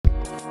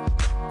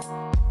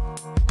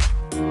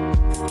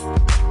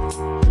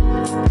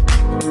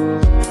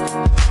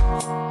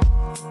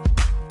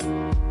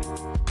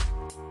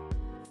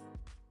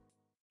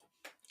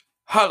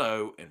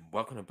Hello and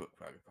welcome to Book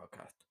Bragging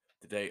Podcast.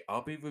 Today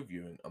I'll be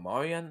reviewing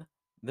Amari and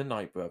the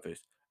Night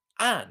Brothers,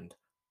 and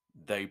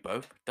they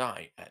both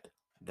die at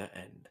the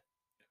end.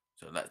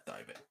 So let's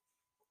dive in.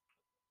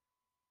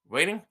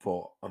 Rating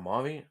for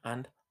Amari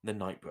and the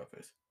Night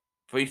Brothers: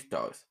 3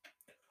 stars.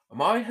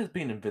 Amari has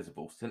been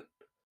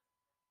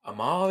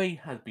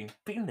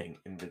feeling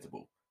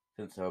invisible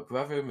since her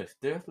brother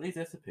mysteriously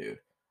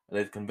disappeared and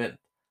is convinced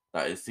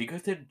that his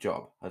secretive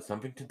job has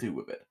something to do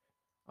with it.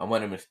 And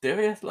when a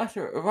mysterious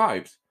letter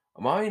arrives,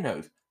 Amari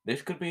knows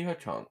this could be her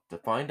chance to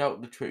find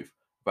out the truth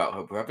about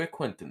her brother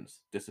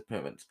Quentin's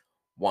disappearance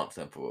once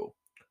and for all.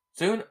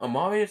 Soon,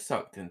 Amari is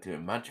sucked into a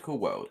magical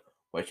world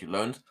where she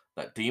learns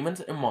that demons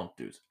and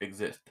monsters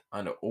exist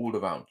and are all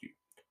around you.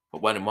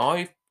 But when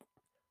Amari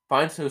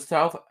finds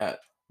herself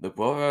at the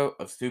Bureau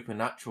of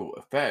Supernatural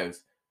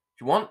Affairs,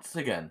 she once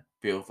again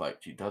feels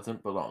like she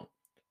doesn't belong.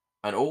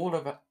 And all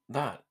of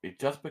that is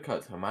just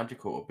because her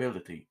magical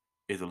ability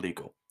is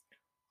illegal.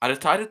 I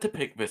decided to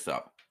pick this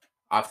up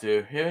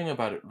after hearing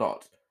about it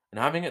lots and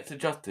having it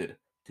suggested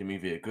to me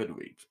via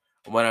Goodreads.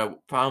 And when I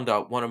found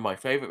out one of my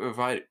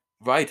favorite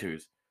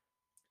writers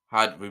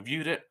had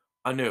reviewed it,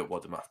 I knew it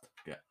was a must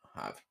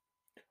have.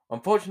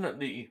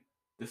 Unfortunately,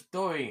 the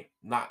story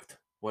lacked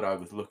what I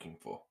was looking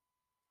for.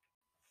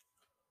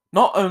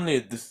 Not only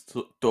is the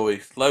story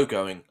slow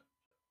going,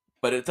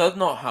 but it does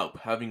not help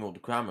having all the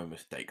grammar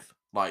mistakes,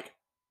 like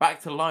back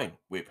to line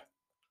with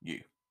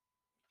you.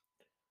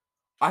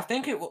 I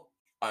think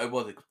I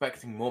was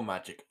expecting more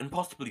magic and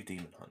possibly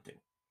demon hunting.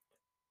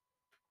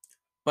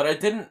 But I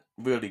didn't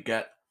really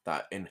get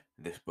that in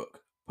this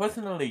book.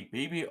 Personally,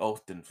 B.B.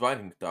 Alston's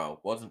writing style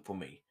wasn't for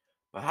me.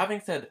 But having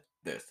said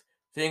this,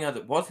 seeing as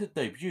it was his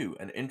debut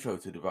and intro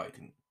to the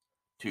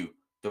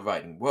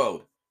writing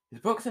world, his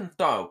books and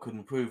style could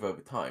improve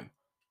over time.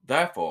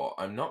 Therefore,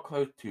 I'm not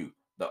close to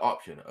the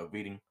option of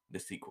reading the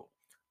sequel.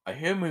 I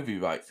hear movie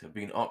rights have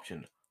been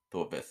optioned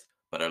for this,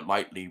 but I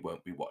likely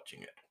won't be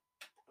watching it.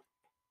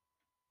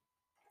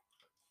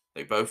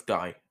 They both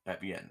die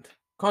at the end.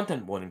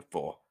 Content warning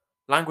for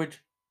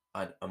language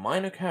and a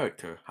minor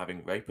character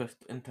having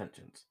rapist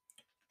intentions.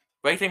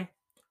 Rating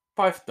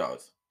 5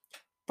 stars.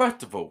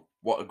 First of all,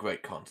 what a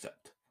great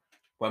concept.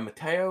 When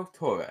Mateo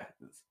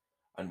Torres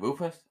and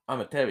Rufus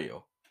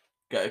Amaterio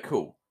get a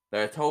call,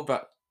 they are told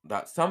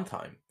that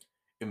sometime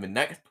in the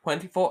next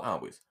 24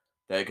 hours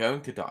they are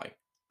going to die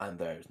and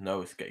there is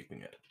no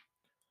escaping it.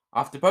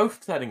 After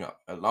both setting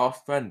up a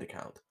last friend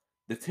account,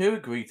 the two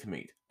agree to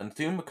meet and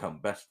soon become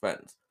best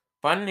friends,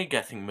 finally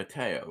getting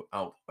Mateo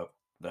out of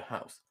the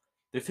house.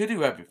 The two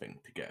do everything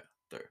together,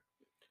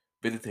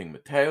 visiting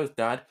Mateo's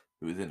dad,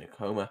 who is in a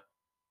coma,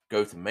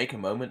 go to make a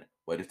moment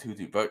where the two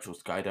do virtual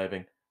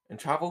skydiving, and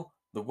travel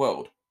the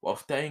world while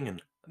staying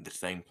in the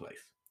same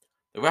place.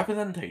 The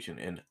representation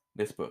in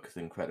this book is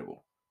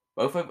incredible.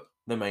 Both of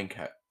the main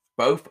characters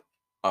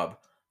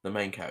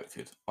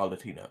are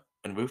Latino,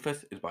 and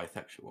Rufus is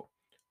bisexual.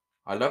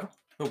 I love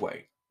the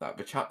way that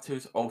the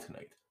chapters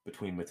alternate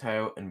between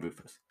Mateo and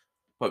Rufus,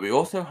 but we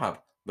also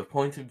have the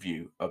point of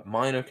view of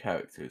minor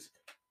characters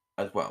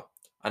as well,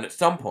 and at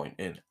some point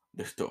in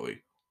the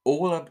story,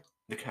 all of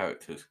the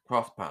characters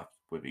cross paths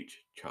with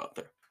each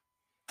other.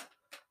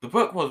 The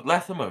book was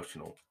less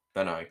emotional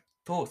than I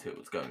thought it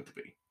was going to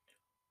be.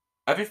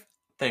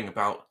 Everything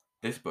about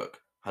this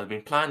book has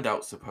been planned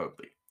out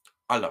superbly.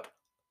 I loved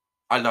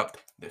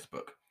this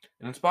book.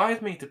 It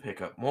inspires me to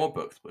pick up more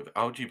books with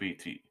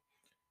LGBT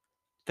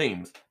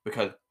themes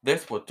because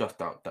this was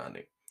just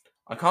outstanding.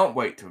 I can't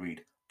wait to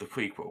read the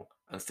prequel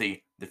and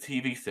see the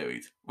TV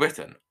series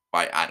written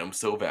by Adam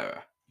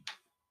Silvera.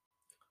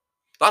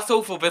 That's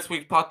all for this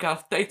week's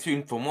podcast. Stay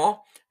tuned for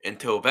more.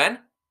 Until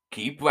then,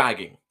 keep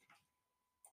bragging.